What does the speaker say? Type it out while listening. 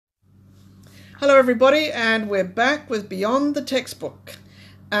Hello everybody, and we're back with Beyond the Textbook.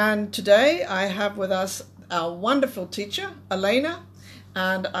 And today I have with us our wonderful teacher, Elena.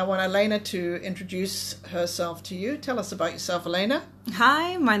 And I want Elena to introduce herself to you. Tell us about yourself, Elena.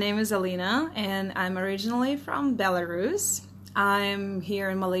 Hi, my name is Elena, and I'm originally from Belarus. I'm here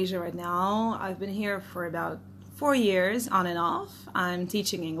in Malaysia right now. I've been here for about 4 years, on and off. I'm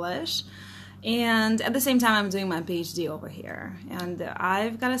teaching English. And at the same time, I'm doing my PhD over here. And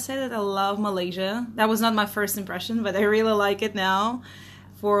I've got to say that I love Malaysia. That was not my first impression, but I really like it now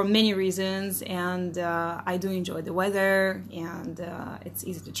for many reasons. And I do enjoy the weather, and it's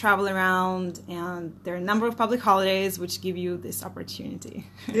easy to travel around. And there are a number of public holidays which give you this opportunity.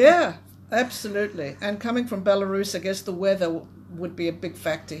 Yeah, absolutely. And coming from Belarus, I guess the weather would be a big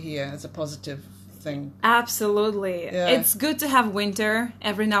factor here as a positive thing. Absolutely. Yeah. It's good to have winter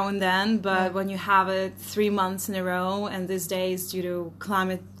every now and then, but when you have it 3 months in a row, and these days due to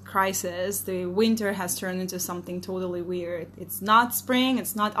climate crisis, the winter has turned into something totally weird. It's not spring,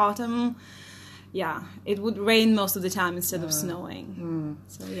 it's not autumn. Yeah, it would rain most of the time instead of snowing.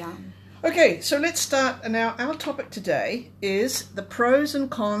 So yeah. Okay, so let's start. Now, our topic today is the pros and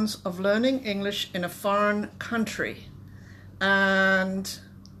cons of learning English in a foreign country. And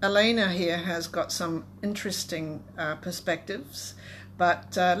Elena here has got some interesting perspectives,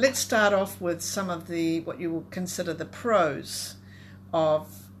 but let's start off with some of what you would consider the pros of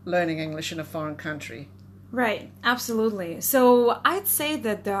learning English in a foreign country. Right, absolutely. So I'd say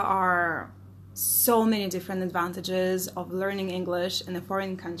that there are so many different advantages of learning English in a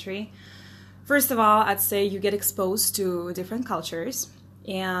foreign country. First of all, I'd say you get exposed to different cultures.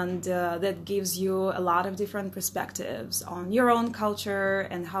 And that gives you a lot of different perspectives on your own culture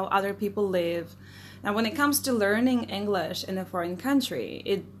and how other people live. Now, when it comes to learning English in a foreign country,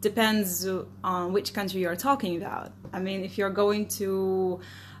 it depends on which country you're talking about. I mean, if you're going to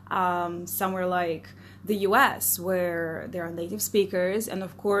somewhere like the US, where there are native speakers, and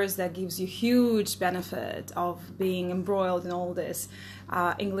of course that gives you huge benefit of being embroiled in all this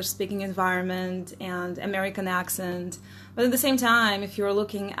English-speaking environment and American accent. But at the same time, if you're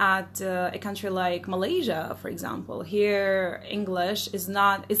looking at a country like Malaysia, for example, here English is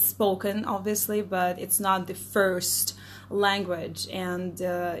spoken, obviously, but it's not the first language, and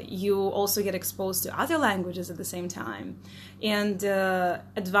you also get exposed to other languages at the same time. And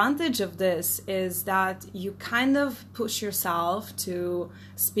advantage of this is that you kind of push yourself to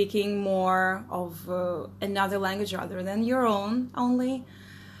speaking more of another language rather than your own only.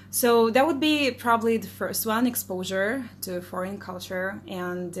 So that would be probably the first one, exposure to foreign culture.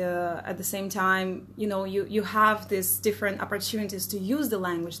 And at the same time, you have these different opportunities to use the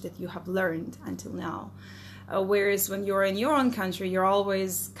language that you have learned until now. Whereas when you're in your own country, you're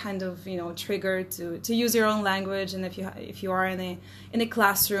always kind of triggered to use your own language. And if you are in a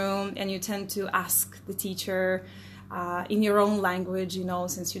classroom and you tend to ask the teacher in your own language,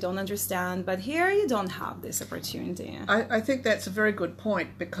 since you don't understand. But here you don't have this opportunity. I think that's a very good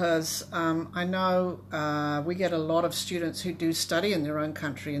point, because I know we get a lot of students who do study in their own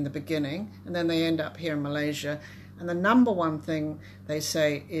country in the beginning, and then they end up here in Malaysia. And the number one thing they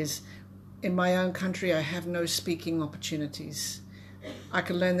say is, in my own country, I have no speaking opportunities. I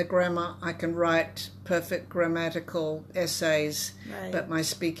can learn the grammar, I can write perfect grammatical essays, Right. but my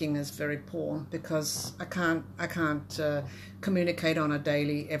speaking is very poor because I can't communicate on a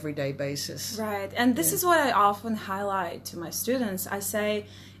daily, everyday basis. Right, and this is what I often highlight to my students. I say,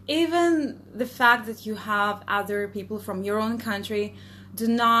 even the fact that you have other people from your own country, do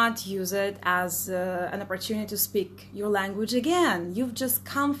not use it as an opportunity to speak your language again. You've just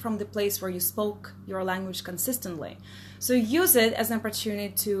come from the place where you spoke your language consistently. So use it as an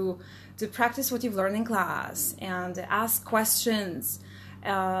opportunity to practice what you've learned in class and ask questions,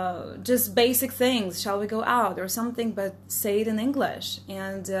 just basic things. Shall we go out or something, but say it in English.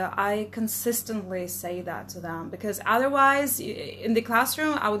 And I consistently say that to them, because otherwise in the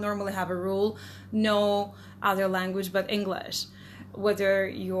classroom, I would normally have a rule, no other language but English. Whether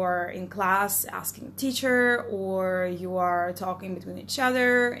you're in class asking a teacher or you are talking between each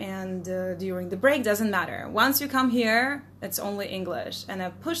other and during the break, doesn't matter. Once you come here, it's only English. And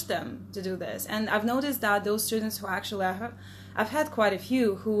I've pushed them to do this. And I've noticed that those students who actually, I've had quite a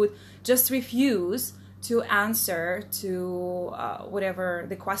few who would just refuse to answer to whatever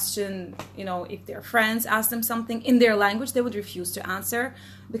the question, if their friends ask them something in their language, they would refuse to answer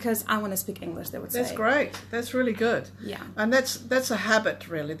because I want to speak English, they would say. That's great. That's really good. Yeah. And that's a habit,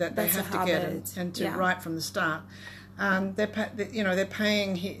 really, that they That's have a to get habit. into Yeah. right from the start. They're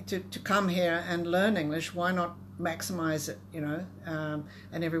paying to come here and learn English. Why not maximize it,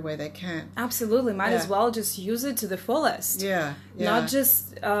 in every way they can. Absolutely, might as well just use it to the fullest. Yeah. Not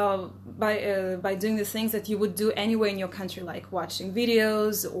just by doing the things that you would do anywhere in your country, like watching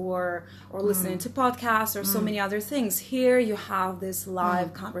videos or listening to podcasts or so many other things. Here you have this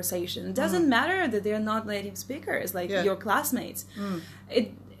live conversation. It doesn't matter that they're not native speakers, like your classmates.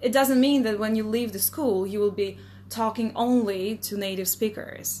 It doesn't mean that when you leave the school you will be talking only to native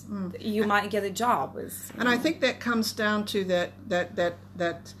speakers. You might get a job with. And I think that comes down to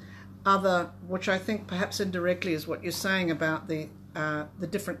that other, which I think perhaps indirectly is what you're saying about the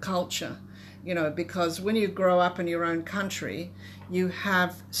different culture. Because when you grow up in your own country, you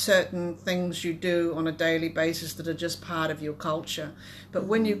have certain things you do on a daily basis that are just part of your culture. But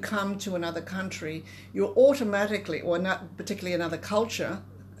when you come to another country, you're automatically, or not particularly another culture,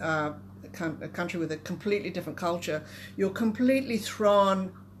 a country with a completely different culture, you're completely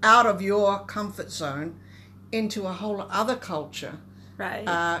thrown out of your comfort zone into a whole other culture,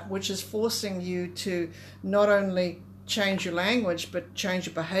 right? Which is forcing you to not only change your language but change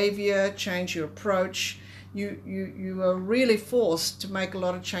your behavior, change your approach. You are really forced to make a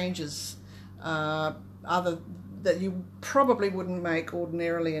lot of changes that you probably wouldn't make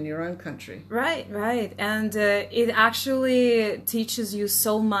ordinarily in your own country. Right. And it actually teaches you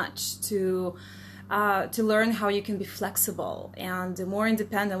so much to learn how you can be flexible and more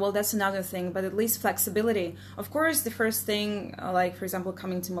independent. Well, that's another thing, but at least flexibility. Of course, the first thing, like for example,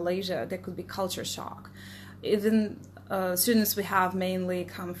 coming to Malaysia, there could be culture shock. Even students we have mainly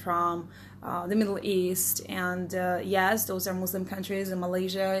come from the Middle East, and yes, those are Muslim countries, and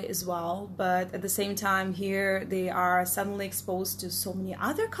Malaysia as well, but at the same time here they are suddenly exposed to so many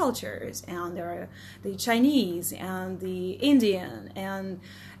other cultures, and there are the Chinese and the Indian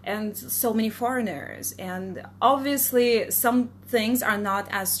and so many foreigners, and obviously some things are not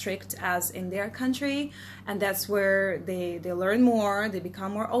as strict as in their country, and that's where they learn more, they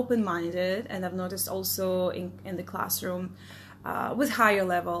become more open-minded. And I've noticed also in the classroom with higher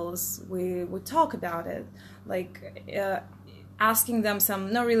levels, we would talk about it, like asking them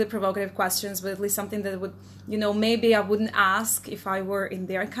some not really provocative questions, but at least something that would, maybe I wouldn't ask if I were in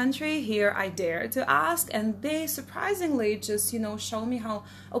their country. Here I dare to ask, and they surprisingly just, show me how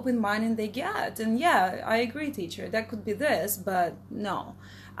open-minded they get. And yeah, I agree, teacher, that could be this, but no.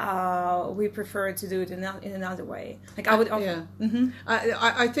 We prefer to do it in another way. Like I would.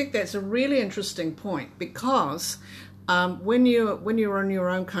 I think that's a really interesting point, because when you're in your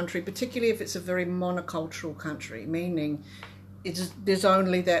own country, particularly if it's a very monocultural country, meaning there's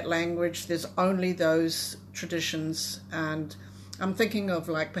only that language, there's only those traditions, and I'm thinking of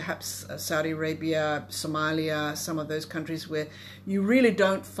like perhaps Saudi Arabia, Somalia, some of those countries where you really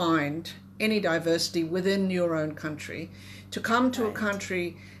don't find any diversity within your own country. To come to a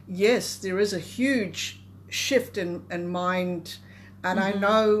country, yes, there is a huge shift in mind. And I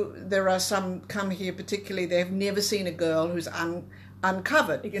know there are some come here, particularly they've never seen a girl who's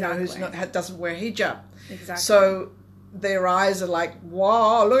uncovered, who's doesn't wear hijab. Exactly. So their eyes are like,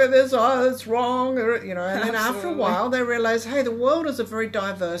 wow, look at this, oh, that's wrong, and then after a while they realize, hey, the world is a very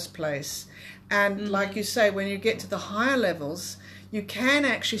diverse place. And like you say, when you get to the higher levels, you can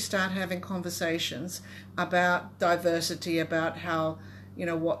actually start having conversations about diversity, about how,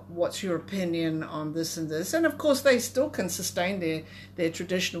 what's your opinion on this and this. And of course they still can sustain their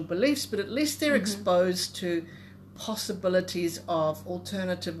traditional beliefs, but at least they're exposed to possibilities of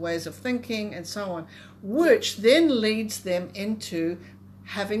alternative ways of thinking and so on, which then leads them into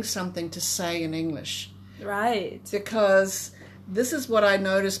having something to say in English. Right. Because this is what I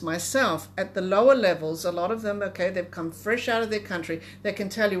noticed myself. At the lower levels, a lot of them, they've come fresh out of their country. They can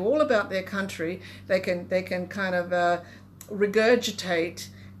tell you all about their country. They can kind of regurgitate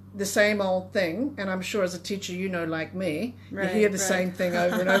the same old thing. And I'm sure as a teacher, like me, you hear the same thing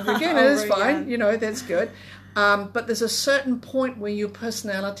over and over again. And it's fine, that's good. But there's a certain point where your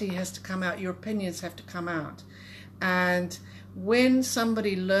personality has to come out, your opinions have to come out. And when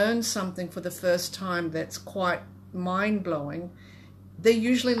somebody learns something for the first time that's quite mind-blowing, they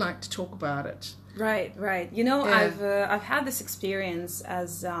usually like to talk about it. Right. I've had this experience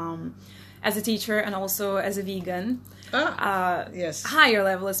as a teacher and also as a vegan. Yes. Higher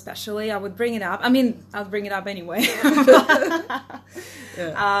level especially, I would bring it up. I mean, I'll bring it up anyway.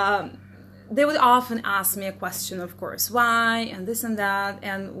 They would often ask me a question, of course, why, and this and that.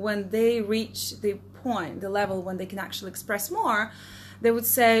 And when they reach the level when they can actually express more, they would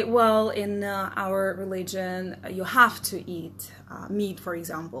say, well, in our religion, you have to eat meat, for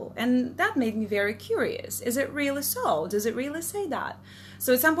example. And that made me very curious. Is it really so? Does it really say that?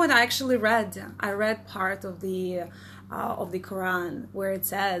 So at some point I actually read part of the Quran where it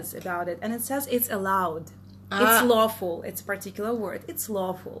says about it. And it says it's allowed. It's lawful. It's a particular word. It's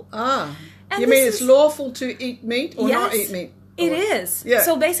lawful. Ah. And You mean it's lawful to eat meat or not eat meat? It is. Yeah.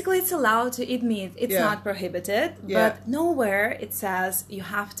 So basically it's allowed to eat meat. It's Yeah. not prohibited, Yeah. but nowhere it says you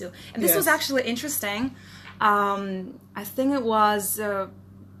have to. And this was Yes. actually interesting. I think it was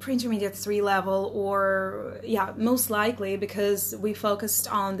pre-intermediate 3 level, or most likely, because we focused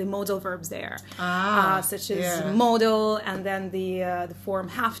on the modal verbs there, such as modal, and then the form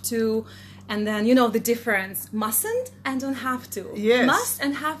have to, and then the difference, mustn't and don't have to. Yes. Must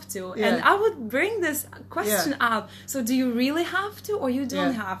and have to. Yeah. And I would bring this question up. So do you really have to, or you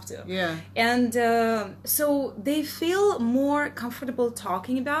don't have to? Yeah. And so they feel more comfortable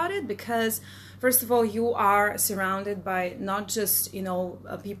talking about it because, first of all, you are surrounded by not just,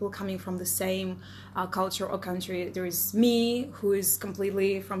 people coming from the same culture or country. There is me, who is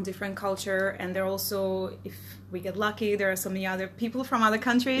completely from different culture, and there also, if we get lucky, there are so many other people from other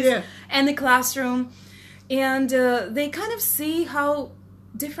countries in the classroom. And they kind of see how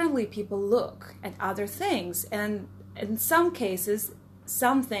differently people look at other things. And in some cases,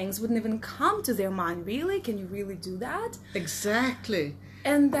 some things wouldn't even come to their mind. Really? Can you really do that? Exactly.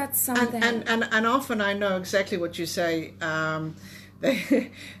 And that's something. And often I know exactly what you say.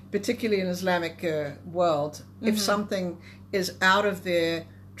 They, particularly in Islamic world, if something is out of their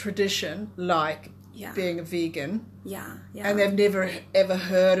tradition, like being a vegan, and they've never ever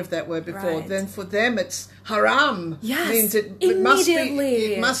heard of that word before, then for them it's haram. Yes, means it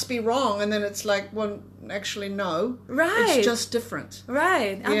must be wrong, and then it's like, well, actually no, it's just different.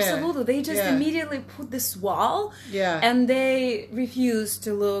 Right, absolutely. They just immediately put this wall, and they refuse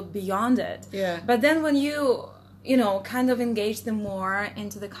to look beyond it. But then when you kind of engage them more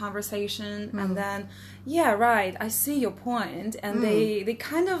into the conversation, and then, I see your point, and they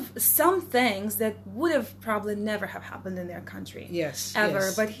kind of, some things that would have probably never have happened in their country.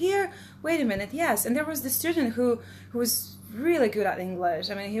 Ever. But here, wait a minute, and there was the student who was really good at English.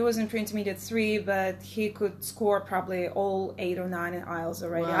 I mean, he was in pre-intermediate 3, but he could score probably all 8 or 9 in IELTS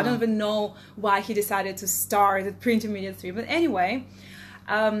already. Wow. I don't even know why he decided to start at pre-intermediate 3, but anyway,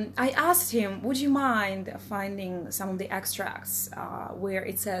 I asked him, would you mind finding some of the extracts where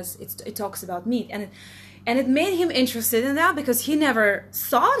it says, it talks about meat? And it made him interested in that because he never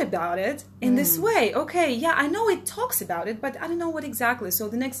thought about it in this way. Okay, I know it talks about it, but I don't know what exactly. So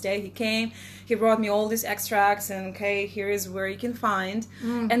the next day he came, he brought me all these extracts, and okay, here is where you can find.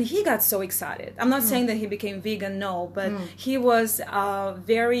 And he got so excited. I'm not saying that he became vegan, no, but he was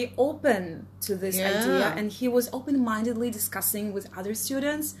very open to this idea, and he was open-mindedly discussing with other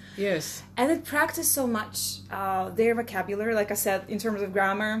students. And it practiced so much their vocabulary, like I said, in terms of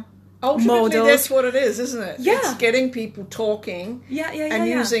grammar. Ultimately, that's what it is, isn't it? Yeah. It's getting people talking and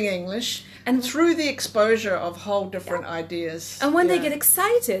using English and through the exposure of whole different ideas. And when they get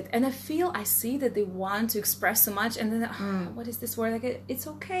excited, and I see that they want to express so much, and then, what is this word? Like, it's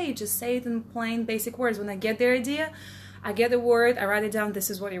okay, just say it in plain, basic words. When I get their idea, I get the word, I write it down,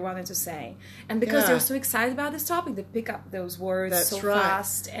 this is what you wanted to say. And because they're so excited about this topic, they pick up those words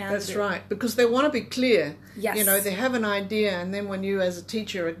fast. And that's right, because they want to be clear. They have an idea, and then when you as a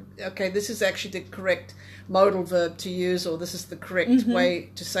teacher, okay, this is actually the correct modal verb to use, or this is the correct way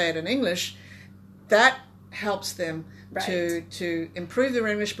to say it in English, that helps them to improve their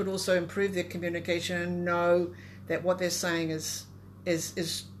English, but also improve their communication and know that what they're saying is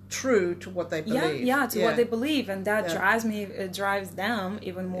true to what they believe. What they believe, and that drives them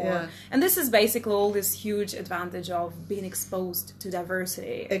even more. And this is basically all this huge advantage of being exposed to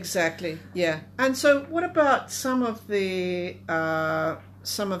diversity. Exactly. And so what about some of the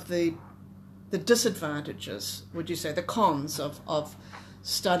disadvantages, would you say, the cons of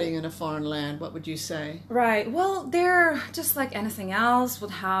studying in a foreign land? What would you say? Right. Well, they're just like anything else,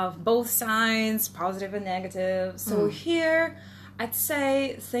 would have both sides, positive and negative. So here I'd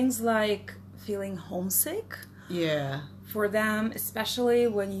say things like feeling homesick. For them, especially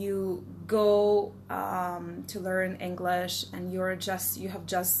when you go to learn English and you have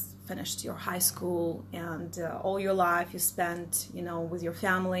just finished your high school, and all your life you spent, with your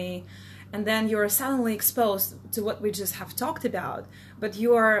family, and then you're suddenly exposed to what we just have talked about, but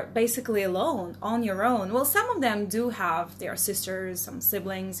you are basically alone, on your own. Well, some of them do have their sisters, some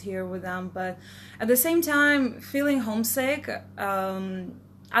siblings here with them, but at the same time, feeling homesick,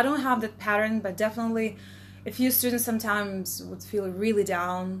 I don't have that pattern, but definitely a few students sometimes would feel really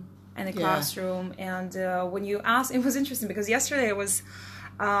down in the classroom. And when you ask, it was interesting because yesterday I was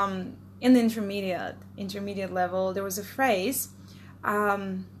in the intermediate level, there was a phrase,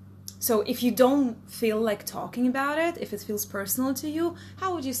 so if you don't feel like talking about it, if it feels personal to you,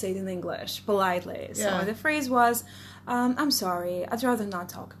 how would you say it in English, politely? So the phrase was, I'm sorry, I'd rather not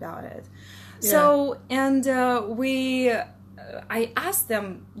talk about it. So, and I asked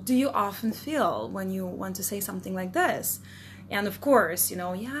them, do you often feel when you want to say something like this? And of course,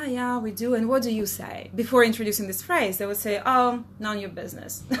 yeah, we do. And what do you say? Before introducing this phrase, they would say, oh, none of your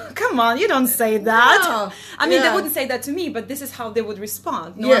business. Come on, you don't say that. No. I mean, they wouldn't say that to me, but this is how they would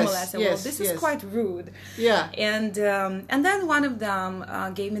respond. Normally, I say, well, this is quite rude. Yeah. And then one of them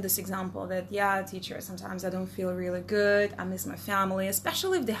gave me this example that, yeah, teacher, sometimes I don't feel really good. I miss my family,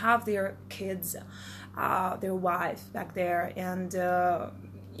 especially if they have their kids, their wife back there. And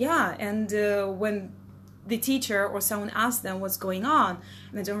when the teacher or someone asks them what's going on,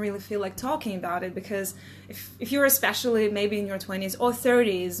 and they don't really feel like talking about it, because if you're especially maybe in your 20s or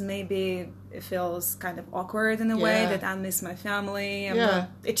 30s, maybe it feels kind of awkward in a way that I miss my family, I'm not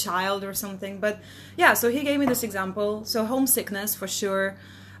a child or something. But yeah, so he gave me this example. So homesickness for sure,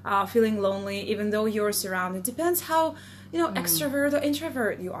 feeling lonely even though you're surrounded. Depends how extrovert or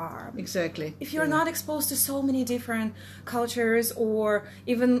introvert you are. Exactly. If you're not exposed to so many different cultures or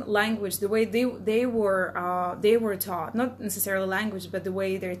even language, the way they were taught, not necessarily language, but the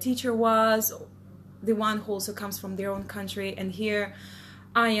way their teacher was, the one who also comes from their own country. And here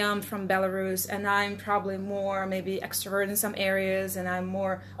I am from Belarus, and I'm probably more maybe extrovert in some areas, and I'm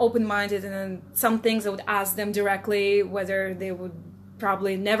more open-minded, and then some things I would ask them directly, whether they would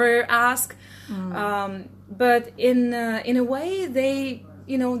probably never ask. But in a way,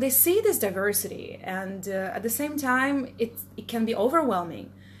 they see this diversity, and at the same time, it can be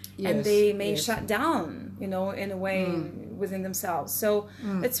overwhelming, and they may shut down, in a way within themselves. So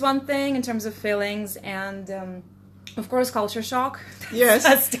it's one thing in terms of feelings, and of course, culture shock. Yes,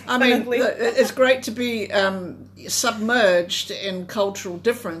 I mean, definitely. it's great to be submerged in cultural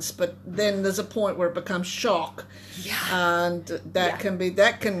difference, but then there's a point where it becomes shock. And that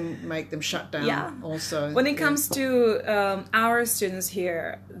can make them shut down also. When it comes to our students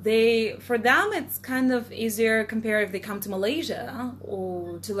here, for them it's kind of easier compared if they come to Malaysia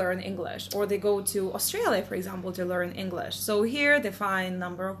or to learn English, or they go to Australia, for example, to learn English. So here they find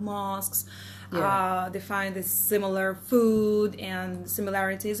number of mosques, they find this similar food and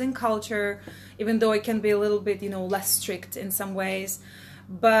similarities in culture, even though it can be a little bit, less strict in some ways.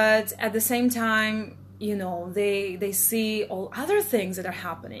 But at the same time, they see all other things that are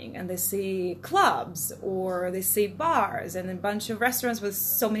happening, and they see clubs, or they see bars and a bunch of restaurants with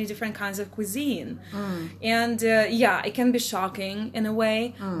so many different kinds of cuisine. And it can be shocking in a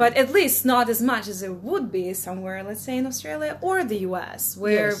way, but at least not as much as it would be somewhere, let's say in Australia or the US,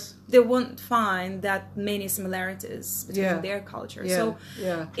 where they won't find that many similarities between their culture. So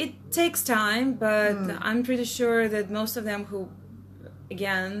it takes time, but I'm pretty sure that most of them who,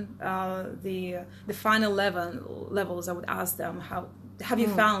 again, the final levels, I would ask them, how have you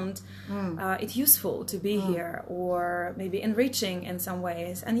found it useful to be here, or maybe enriching in some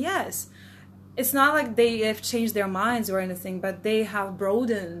ways? And yes, it's not like they have changed their minds or anything, but they have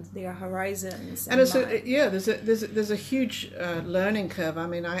broadened their horizons. And there's a huge learning curve. I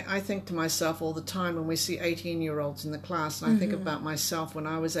mean, I think to myself all the time when we see 18-year-olds in the class, and I think about myself when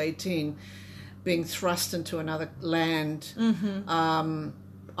I was 18. Being thrust into another land.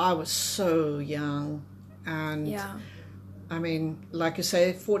 I was so young, and I mean, like you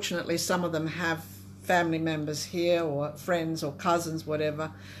say, fortunately some of them have family members here, or friends or cousins,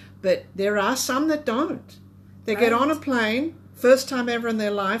 whatever, but there are some that don't. They get on a plane, first time ever in their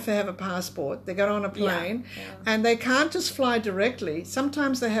life they have a passport, they get on a plane, and they can't just fly directly.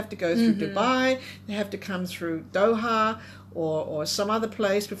 Sometimes they have to go through Dubai, they have to come through Doha, or some other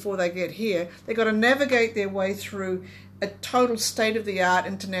place before they get here. They've got to navigate their way through a total state-of-the-art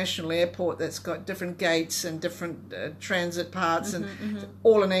international airport that's got different gates and different transit parts, and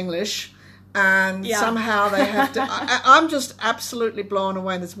all in English. And somehow they have to... I'm just absolutely blown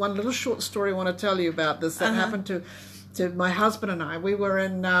away. And there's one little short story I want to tell you about this that happened to my husband and I. We were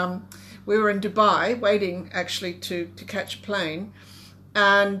in Dubai, waiting actually to catch a plane,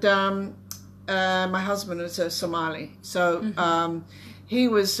 and my husband was a Somali, so he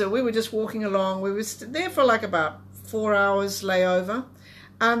was. We were just walking along. We were there for like about 4 hours layover,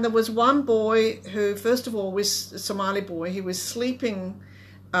 and there was one boy who, first of all, was a Somali boy. He was sleeping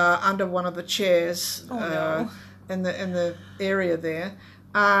under one of the chairs in the area there,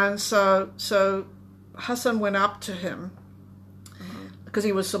 and so Hassan went up to him because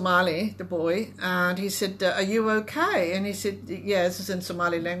he was Somali, the boy, and he said, "Are you okay?" And he said, "Yeah." This is in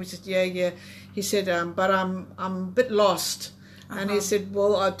Somali language. He said, "Yeah." He said, "But I'm a bit lost." And he said,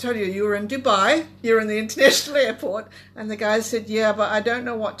 "Well, I'll tell you, you were in Dubai, you're in the international airport." And the guy said, "Yeah, but I don't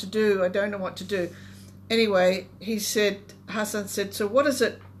know what to do. Anyway, Hassan said, "So what is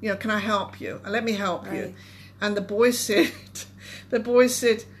it? Can I help you? Let me help you." And the boy said,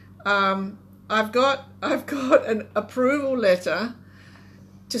 I've got an approval letter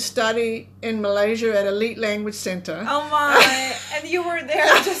to study in Malaysia at Elite Language Center. Oh my! And you were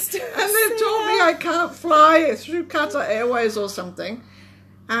there just to and they've told me I can't fly through Qatar Airways or something.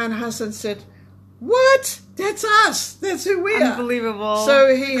 And Hassan said, "What? That's us. That's who we are." Unbelievable.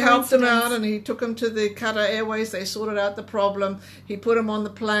 So he helped them out and he took them to the Qatar Airways. They sorted out the problem. He put him on the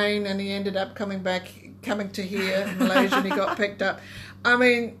plane and he ended up coming to here in Malaysia and he got picked up. I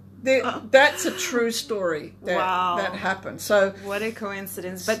mean, that's a true story that happened. So what a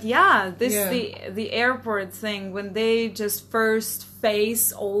coincidence. But yeah, the airport thing, when they just first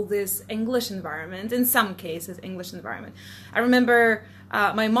face all this English environment, in some cases English environment. I remember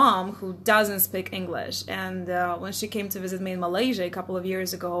my mom, who doesn't speak English, and when she came to visit me in Malaysia a couple of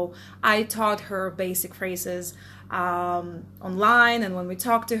years ago, I taught her basic phrases online, and when we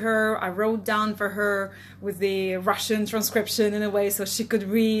talked to her, I wrote down for her with the Russian transcription in a way so she could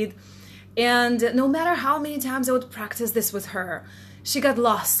read. And no matter how many times I would practice this with her, she got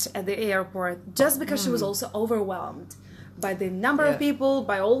lost at the airport just because she was also overwhelmed by the number of people,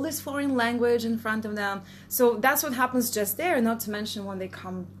 by all this foreign language in front of them. So that's what happens just there, not to mention when they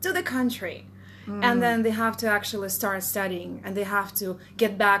come to the country. And then they have to actually start studying, and they have to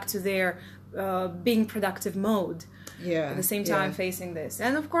get back to their being productive mode at the same time facing this.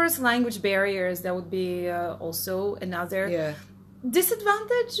 And of course, language barriers, that would be also another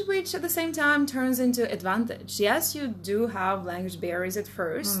disadvantage, which at the same time turns into advantage. Yes, you do have language barriers at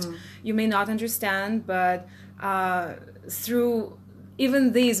first. You may not understand, but through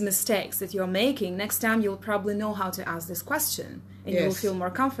even these mistakes that you're making, next time you'll probably know how to ask this question and you'll feel more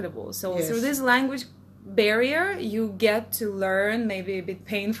comfortable. So through this language barrier, you get to learn, maybe a bit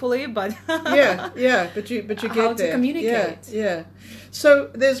painfully, but but you get how to communicate. So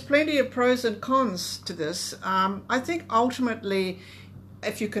there's plenty of pros and cons to this. I think ultimately,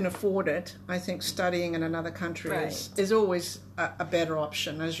 if you can afford it, I think studying in another country is always a better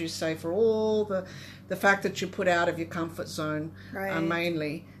option, as you say, for all the fact that you put out of your comfort zone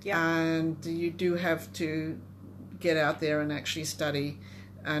mainly, and you do have to get out there and actually study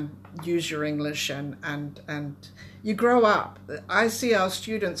and use your English, and you grow up. I see our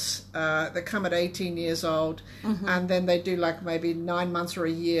students, they come at 18 years old, and then they do like maybe 9 months or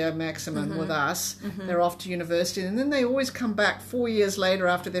a year maximum with us. They're off to university, and then they always come back 4 years later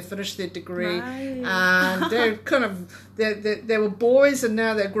after they've finished their degree, and they're kind of, they were boys and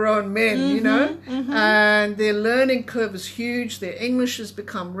now they're grown men, you know, and their learning curve is huge. Their English has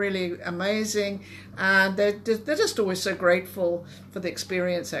become really amazing, and they're just always so grateful for the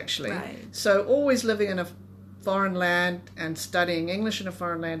experience, actually. So always living in a foreign land and studying English in a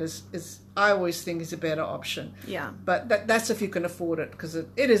foreign land is I always think is a better option. But that's if you can afford it, because it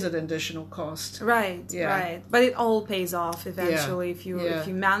is an additional cost. Right. But it all pays off eventually. If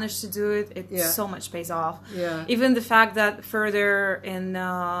you manage to do it, it so much pays off. Even the fact that further in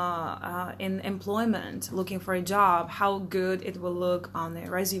employment, looking for a job, how good it will look on their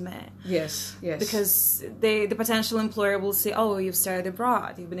resume. Yes. Because the potential employer will say, "Oh, you've studied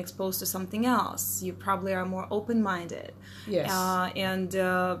abroad. You've been exposed to something else. You probably are more open-minded." And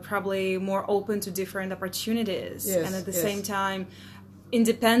probably more open to different opportunities, and at the same time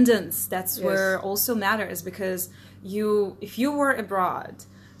independence. That's where also matters, because if you were abroad,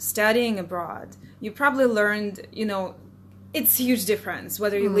 studying abroad, you probably learned, it's a huge difference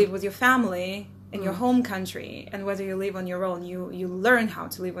whether you live with your family in your home country and whether you live on your own. You learn how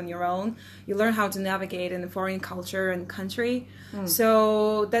to live on your own, you learn how to navigate in a foreign culture and country.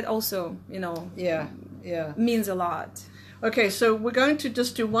 So that also means a lot. Okay, so we're going to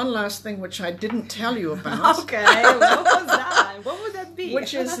just do one last thing, which I didn't tell you about. Okay, what was that? What would that be?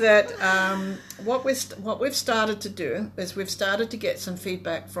 Which is that what we've started to do is we've started to get some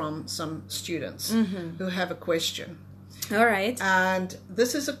feedback from some students who have a question. All right. And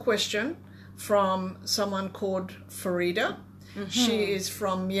this is a question from someone called Farida. She is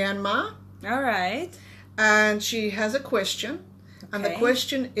from Myanmar. All right. And she has a question. And the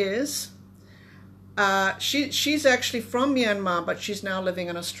question is... she's actually from Myanmar, but she's now living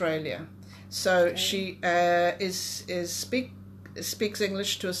in Australia. So she speaks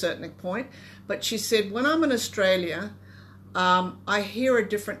English to a certain point. But she said, when I'm in Australia, I hear a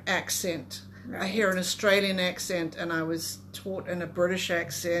different accent. I hear an Australian accent, and I was taught in a British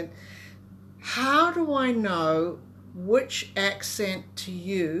accent. How do I know which accent to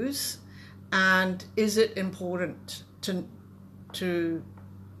use, and is it important to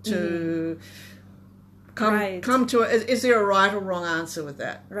come to is there a right or wrong answer with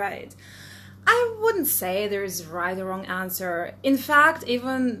that? Right. I wouldn't say there's right or wrong answer. In fact,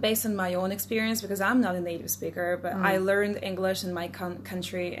 even based on my own experience, because I'm not a native speaker, but I learned English in my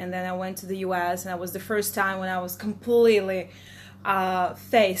country, and then I went to the US, and that was the first time when I was completely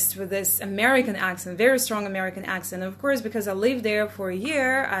faced with this American accent, very strong American accent. Of course, because I lived there for a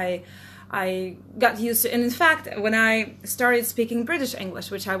year, I got used to, and in fact, when I started speaking British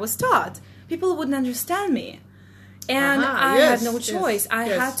English, which I was taught, people wouldn't understand me. And I had no choice. I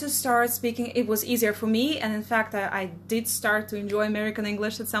had to start speaking. It was easier for me. And in fact, I did start to enjoy American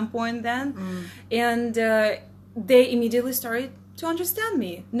English at some point then. And they immediately started to understand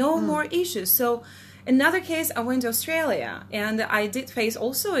me. No more issues. So another case, I went to Australia, and I did face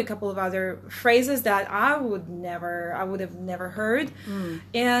also a couple of other phrases that I would have never heard.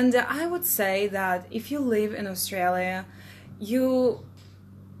 And I would say that if you live in Australia,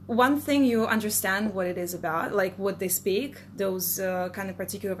 one thing, you understand what it is about, like what they speak, those kind of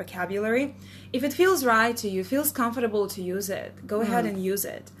particular vocabulary. If it feels right to you, feels comfortable to use it, go ahead and use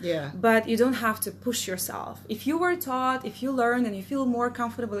it. Yeah. But you don't have to push yourself. If you were taught, if you learn and you feel more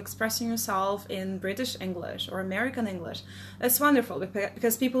comfortable expressing yourself in British English or American English, that's wonderful,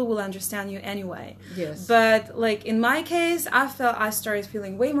 because people will understand you anyway. Yes. But like in my case, I started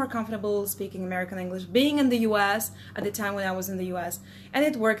feeling way more comfortable speaking American English, being in the US at the time when I was in the US, and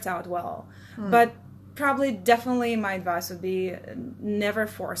it worked out well. But definitely my advice would be never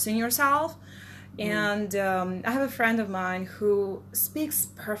forcing yourself. And I have a friend of mine who speaks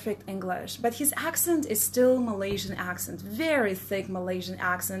perfect English, but his accent is still Malaysian accent, very thick Malaysian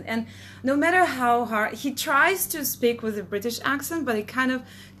accent. And no matter how hard, he tries to speak with a British accent, but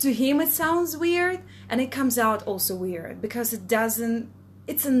to him it sounds weird, and it comes out also weird because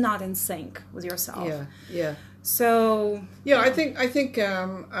it's not in sync with yourself. Yeah. So I think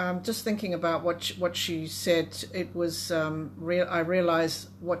just thinking about what she said, it was I realized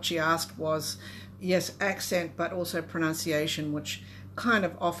what she asked was, yes, accent, but also pronunciation, which kind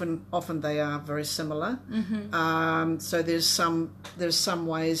of often they are very similar. So there's some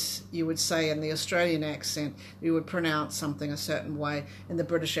ways you would say in the Australian accent you would pronounce something a certain way. In the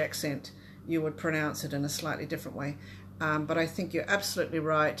British accent you would pronounce it in a slightly different way. But I think you're absolutely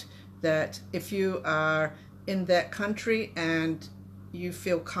right that if you are in that country and you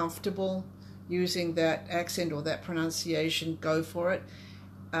feel comfortable using that accent or that pronunciation, go for it.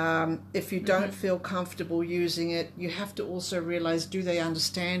 If you don't feel comfortable using it, you have to also realize, do they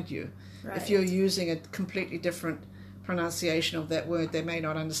understand you? Right. If you're using a completely different pronunciation of that word, they may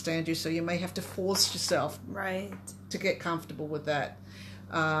not understand you, so you may have to force yourself to get comfortable with that.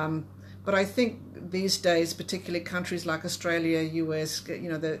 But I think these days, particularly countries like Australia, US,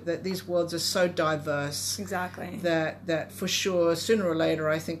 these worlds are so diverse. Exactly. That for sure, sooner or later,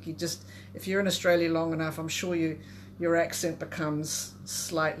 I think if you're in Australia long enough, I'm sure your accent becomes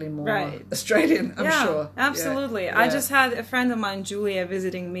slightly more Australian, I'm sure. Absolutely. Yeah. I just had a friend of mine, Julia,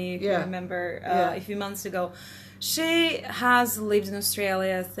 visiting me, if you remember, a few months ago. She has lived in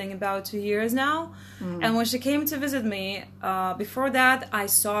Australia, I think, about 2 years now. And when she came to visit me, before that, I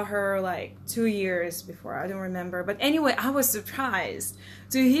saw her like 2 years before. I don't remember. But anyway, I was surprised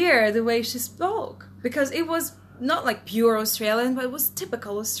to hear the way she spoke, because it was not like pure Australian, but it was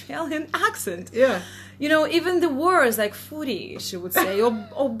typical Australian accent. Yeah. Even the words like footy, she would say,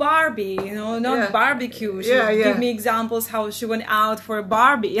 or Barbie, not barbecue. She would give me examples how she went out for a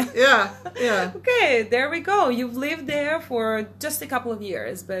Barbie. Yeah. Okay, there we go. You've lived there for just a couple of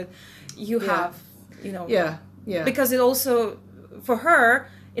years, but you have, because it also, for her,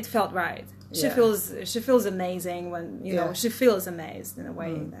 it felt right. She feels amazing when, she feels amazed in a way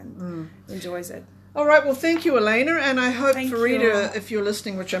and enjoys it. All right, well, thank you, Elena, and I hope, Farida, if you're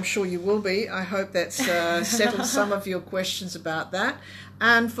listening, which I'm sure you will be, I hope that's settled some of your questions about that.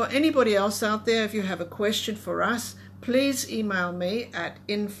 And for anybody else out there, if you have a question for us, please email me at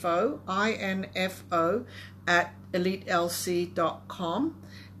info, @elitelc.com,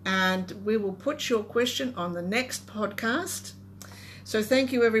 and we will put your question on the next podcast. So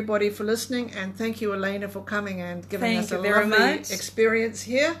thank you, everybody, for listening, and thank you, Elena, for coming and giving us a lovely experience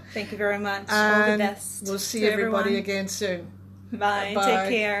here. Thank you very much. And all the best. We'll see everybody again soon. Bye. Take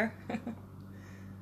care.